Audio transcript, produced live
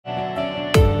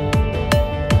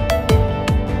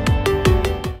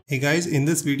Hey guys, in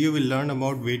this video we'll learn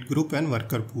about WaitGroup and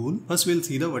worker pool. First we'll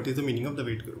see what is the meaning of the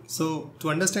WaitGroup. So to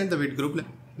understand the WaitGroup,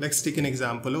 let's take an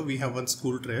example of we have one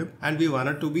school trip and we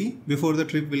wanted to be, before the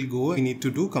trip will go, we need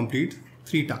to complete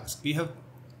 3 tasks.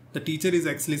 The teacher is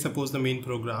actually suppose the main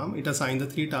program. It assigns the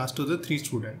 3 tasks to the 3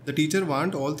 students. The teacher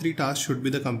want all 3 tasks should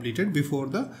be completed before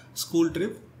the school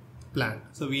trip planned.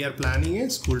 So we are planning a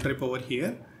school trip over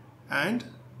here, and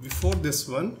before this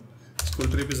one school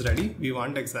trip is ready, we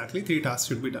want exactly 3 tasks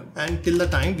should be done, and till the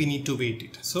time we need to wait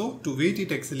it. So to wait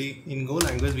it, actually in Go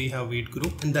language we have wait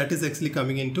group, and that is actually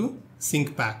coming into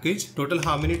sync package. Total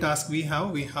how many tasks we have?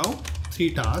 We have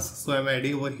 3 tasks. So I'm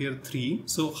adding over here 3.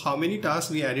 So how many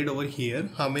tasks we added over here,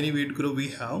 how many wait group we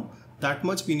have, that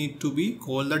much we need to be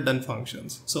call the done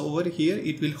functions. So over here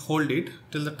it will hold it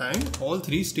till the time all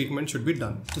 3 statements should be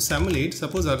done. To simulate,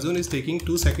 suppose Arjun is taking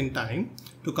 2 second time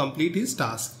to complete his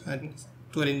task and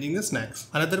to arranging the snacks.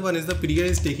 Another one is the Priya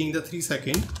is taking the 3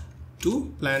 second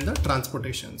to plan the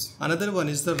transportations. Another one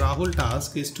is the Rahul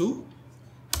task is to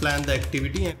plan the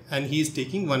activity, and he is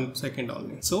taking 1 second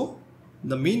only. So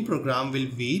the main program will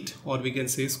wait, or we can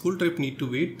say school trip need to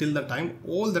wait till the time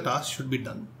all the tasks should be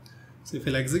done. So if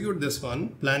we'll execute this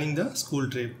one, planning the school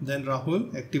trip, then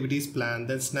Rahul activities planned,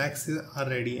 then snacks are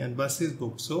ready and bus is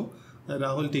booked. So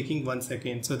Rahul taking 1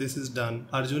 second, so this is done.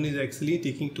 Arjun is actually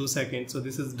taking 2 seconds, so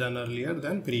this is done earlier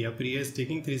than Priya. Priya is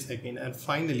taking 3 seconds, and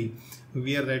finally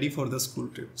we are ready for the school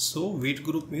trip. So wait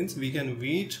group means we can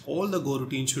wait, all the go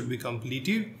routine should be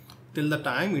completed till the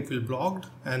time it will blocked,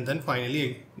 and then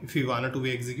finally if we wanted to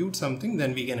execute something,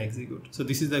 then we can execute. So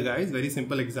this is the guys very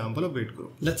simple example of wait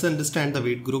group. Let's understand the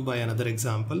wait group by another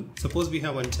example. Suppose we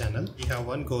have one channel, we have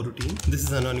one go routine. This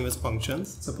is anonymous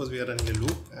functions. Suppose we are running a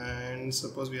loop, and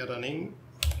suppose we are running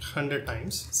 100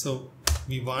 times. So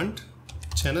we want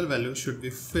channel value should be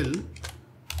filled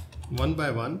one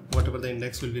by one, whatever the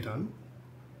index will be run.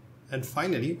 And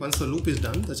finally, once the loop is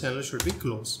done, the channel should be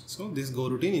closed. So this go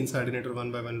routine inside in it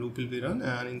 1 by 1 loop will be run,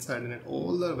 and inside in it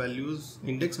all the values,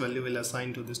 index value will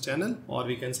assign to this channel, or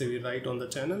we can say we write on the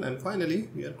channel, and finally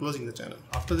we are closing the channel.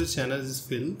 After this channel is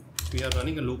filled, we are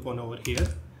running a loop on over here,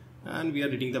 and we are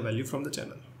reading the value from the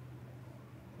channel.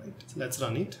 Right. So let's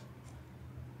run it.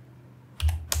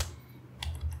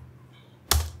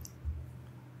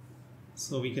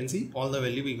 So we can see all the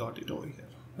value we got it over here.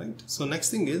 Right. So next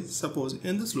thing is, suppose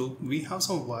in this loop we have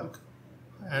some work,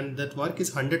 and that work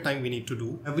is 100 times we need to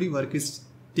do. Every work is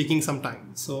taking some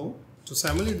time. So to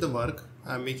simulate the work,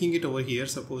 I'm making it over here,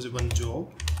 suppose one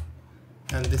job,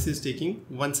 and this is taking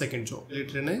 1 second job.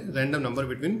 It in a random number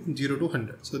between 0 to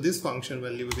 100. So this function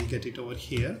value we will get it over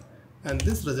here, and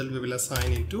this result we will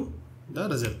assign into the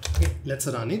result. Okay, let's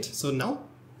run it. So now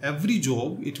every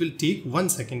job it will take 1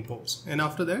 second pause, and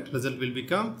after that result will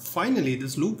become, finally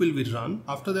this loop will be run.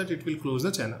 After that it will close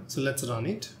the channel. So let's run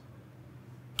it.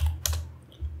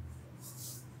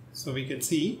 So we can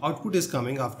see output is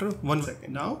coming after 1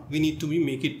 second. Now we need to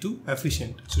make it to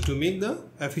efficient. So to make the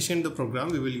efficient the program,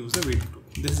 we will use the wait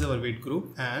group. This is our wait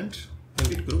group, and in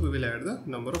wait group we will add the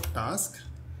number of tasks,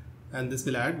 and this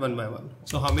will add 1 by 1.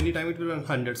 So how many times it will run?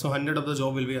 100. So 100 of the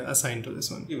job will be assigned to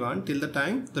this one. We want till the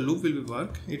time the loop will be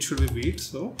work, it should be wait.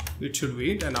 So it should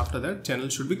wait, and after that channel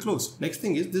should be closed. Next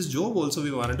thing is this job also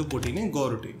we wanted to put in a go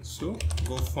routine. So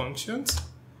go functions,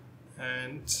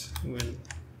 and we'll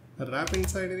wrap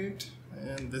inside it,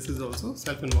 and this is also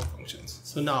self-invoke functions.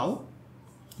 So now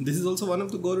this is also one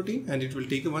of the go routine, and it will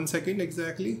take 1 second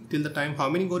exactly till the time how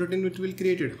many go routine it will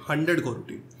created? 100 go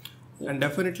routine. And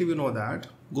definitely we know that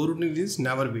go routine is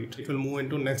never wait. It will move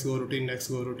into next go routine, next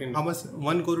go routine. How much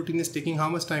one go routine is taking? How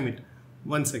much time it?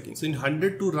 1 second. So in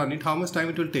 100 to run it, how much time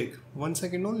it will take? 1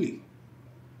 second only.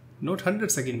 Not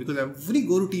 100 seconds, because every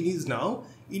go routine is now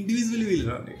individually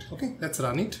will run it. Okay, let's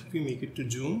run it. We make it to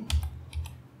June.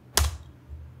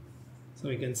 So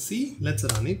we can see, let's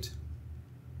run it.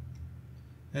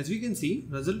 As we can see,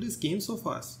 result is came so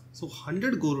fast. So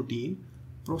 100 go routine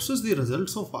process the result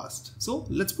so fast. So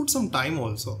let's put some time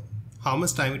also. How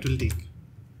much time it will take?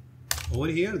 Over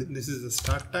here, this is the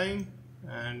start time,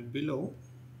 and below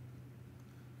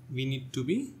we need to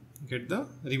get the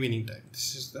remaining time.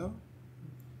 This is the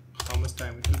how much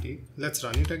time it will take. Let's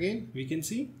run it again. We can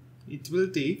see it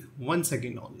will take 1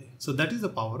 second only. So that is the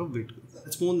power of wait group.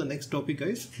 Let's move on the next topic,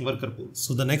 guys. Worker pool.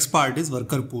 So the next part is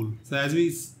worker pool. So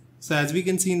as we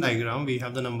can see in the diagram, we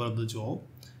have the number of the job,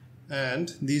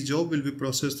 and these job will be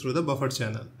processed through the buffer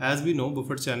channel. As we know,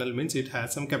 buffer channel means it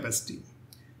has some capacity.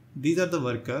 These are the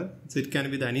worker, so it can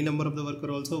be the any number of the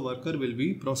worker also. Worker will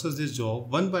be process this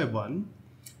job 1 by 1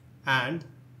 and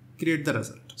create the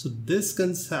result. So this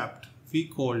concept we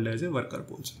called as a worker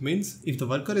pool. Means if the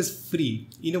worker is free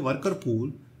in a worker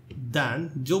pool,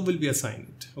 then job will be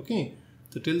assigned. Okay.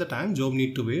 So till the time job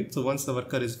need to wait. So once the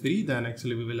worker is free, then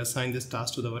actually we will assign this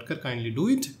task to the worker, kindly do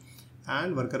it,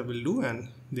 and worker will do and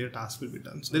their task will be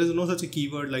done. So there is no such a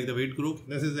keyword like the wait group.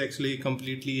 This is actually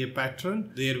completely a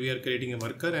pattern. There we are creating a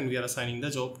worker and we are assigning the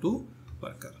job to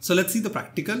worker. So let's see the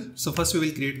practical. So first we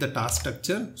will create the task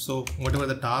structure. So whatever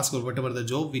the task or whatever the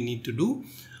job we need to do,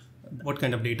 what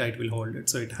kind of data it will hold it.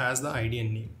 So it has the ID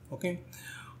and name. Okay.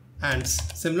 And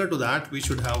similar to that, we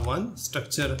should have one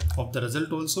structure of the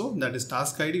result also, that is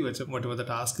task ID, which whatever the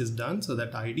task is done. So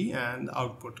that ID and the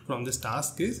output from this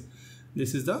task is,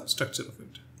 this is the structure of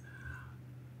it.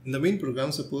 In the main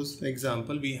program, suppose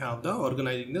example, we have the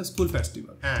organizing the school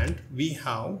festival and we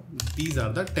have, these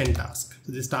are the 10 tasks.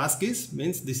 So this task is,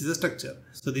 means this is a structure.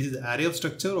 So this is the array of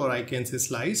structure, or I can say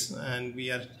slice, and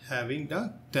we are having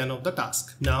the 10 of the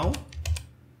task. Now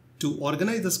to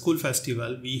organize the school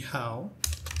festival, we have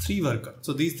 3 workers.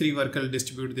 So these 3 workers will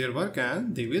distribute their work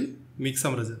and they will make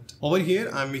some result. Over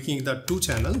here I'm making the 2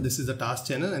 channel. This is the task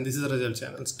channel and this is the result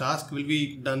channel. Task will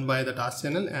be done by the task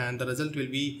channel and the result will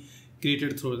be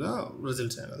created through the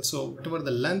result channel. So whatever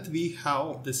the length we have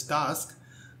of this task,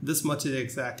 this much is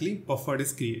exactly buffer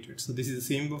is created. So this is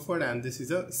the same buffer and this is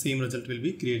the same result will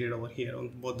be created over here on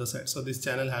both the sides. So this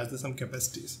channel has some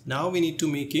capacities. Now we need to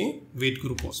make a wait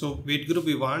group. So wait group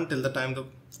we want till the time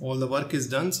all the work is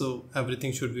done. So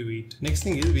everything should be wait. Next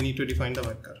thing is we need to define the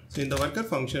worker. So in the worker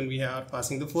function we are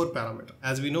passing the 4 parameters.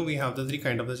 As we know, we have the 3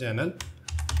 kind of the channel,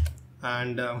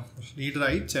 and read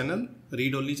write channel,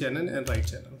 read only channel, and write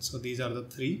channel. So these are the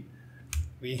 3.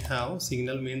 We have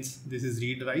signal, means this is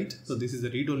read write. So this is the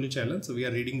read only channel. So we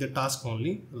are reading the task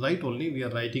only. Write only, we are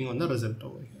writing on the result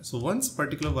over here. So once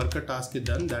particular worker task is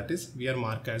done, that is we are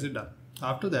marked as it done.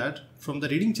 After that, from the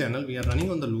reading channel, we are running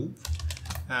on the loop.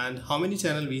 And how many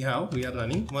channel we have, we are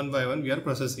running one by one, we are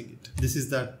processing it. This is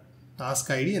the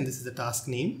task ID and this is the task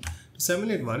name. To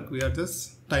simulate work, we are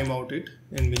just time out it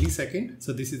in millisecond.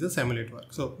 So this is the simulate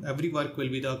work. So every work will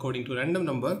be according to random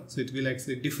number. So it will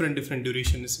actually different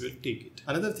durations will take it.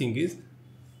 Another thing is,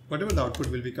 whatever the output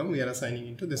will become, we are assigning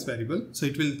into this variable. So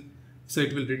it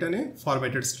will return a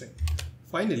formatted string.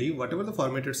 Finally, whatever the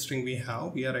formatted string we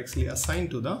have, we are actually assigned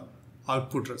to the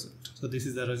output result. So this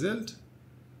is the result,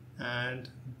 and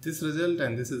this result,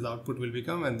 and this is the output will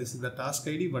become, and this is the task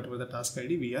ID, whatever the task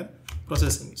ID we are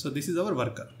processing. So this is our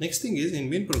worker. Next thing is, in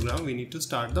main program we need to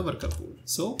start the worker pool.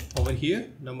 So over here,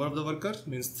 number of the workers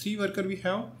means 3 worker we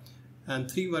have,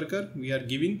 and 3 worker we are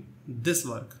giving this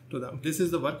work to them. This is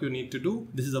the work you need to do.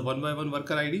 This is a 1 by 1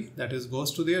 worker ID, that is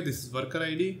goes to there. This is worker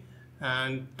ID,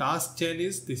 and task chain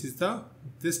is, this is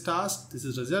this task, this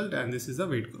is result, and this is the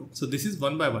wait group. So this is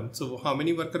 1 by 1. So how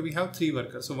many worker we have? 3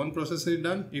 workers. So one process is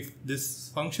done. If this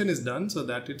function is done, so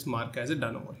that it's marked as a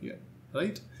done over here,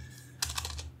 right?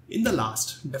 In the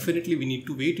last, definitely we need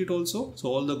to wait it also. So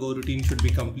all the goroutine should be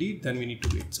complete, then we need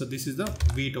to wait. So this is the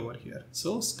wait over here.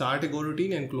 So start a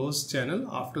goroutine and close channel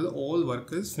after all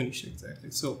work is finished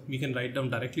exactly. So we can write them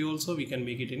directly also. We can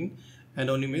make it in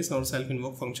anonymous or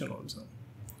self-invoke function also.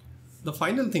 The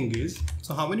final thing is,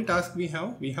 so how many tasks we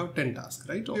have? We have 10 tasks,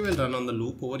 right? We will run on the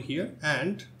loop over here,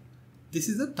 and this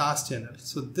is the task channel.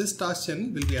 So this task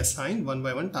channel will be assigned 1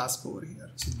 by 1 task over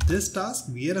here. So this task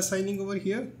we are assigning over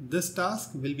here. This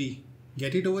task will be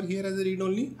get it over here as a read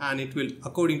only, and it will,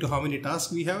 according to how many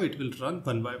tasks we have, it will run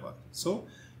 1 by 1. So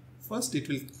first it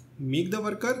will make the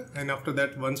worker, and after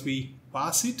that, once we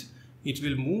pass it, it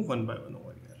will move 1 by 1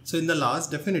 over here. So in the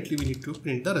last, definitely we need to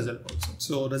print the result also.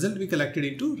 So result we collected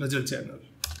into result channel.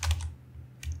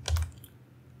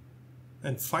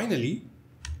 And finally,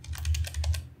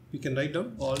 we can write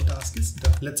down all task is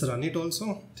done. Let's run it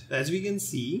also. As we can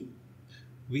see,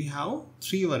 we have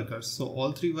 3 workers. So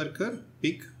all 3 workers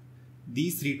pick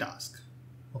these 3 tasks.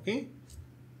 Okay.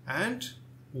 And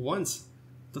once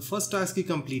the first task is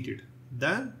completed,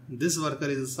 then this worker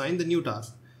is assigned the new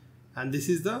task. And this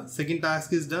is the second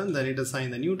task is done, then it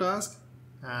assigns the new task,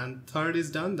 and third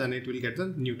is done, then it will get the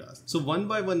new task. So 1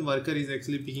 by 1 worker is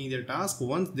actually picking their task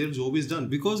once their job is done,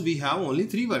 because we have only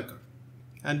 3 workers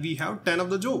and we have 10 of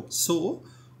the job. So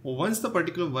once the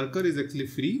particular worker is actually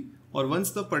free, or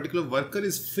once the particular worker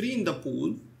is free in the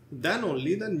pool, then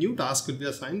only the new task will be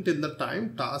assigned. Till the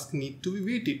time task need to be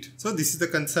waited. So this is the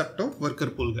concept of worker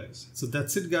pool, guys. So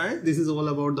that's it, guys. This is all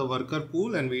about the worker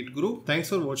pool and wait group. Thanks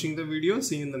for watching the video.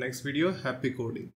 See you in the next video. Happy coding.